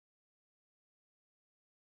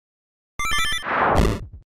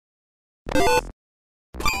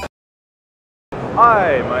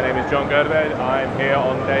Hi, my name is John Gerdebed. I'm here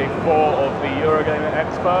on day 4 of the Eurogamer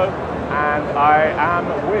Expo, and I am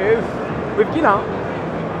with Guslain.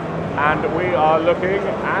 And we are looking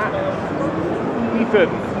at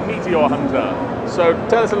Ethan, Meteor Hunter. So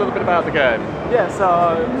tell us a little bit about the game. Yes,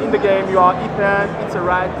 in the game you are Ethan. It's a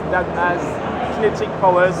rat that has kinetic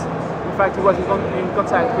powers. In fact, he was in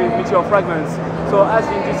contact with meteor fragments. So as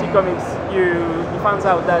in DC Comics, he finds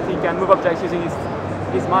out that he can move objects using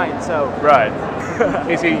his mind. So right.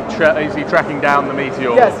 Is he tracking down the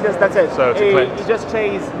meteor? Yes, that's it. So he just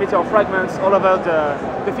chases meteor fragments all over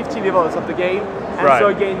the 50 levels of the game, and so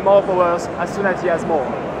he gains more powers as soon as he has more.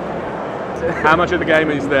 How much of the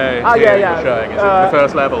game is there showing? Is it the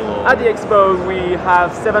first level? Or? At the Expo we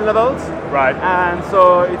have 7 levels. Right. And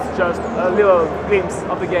so it's just a little glimpse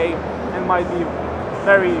of the game and might be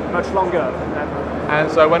very much longer than that.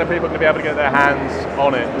 And so when are people going to be able to get their hands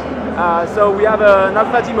on it? So we have an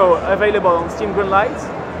alpha demo available on Steam Greenlight.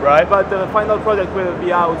 Right. But the final product will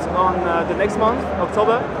be out on the next month,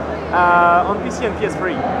 October, on PC and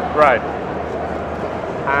PS3. Right.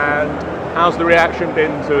 And how's the reaction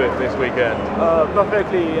been to it this weekend?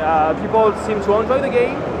 Perfectly. People seem to enjoy the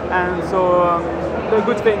game, and so the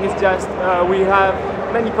good thing is just we have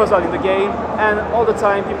many puzzles in the game, and all the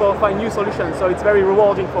time people find new solutions, so it's very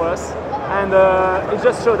rewarding for us, and it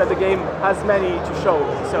just shows that the game has many to show,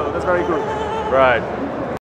 so that's very good. Right.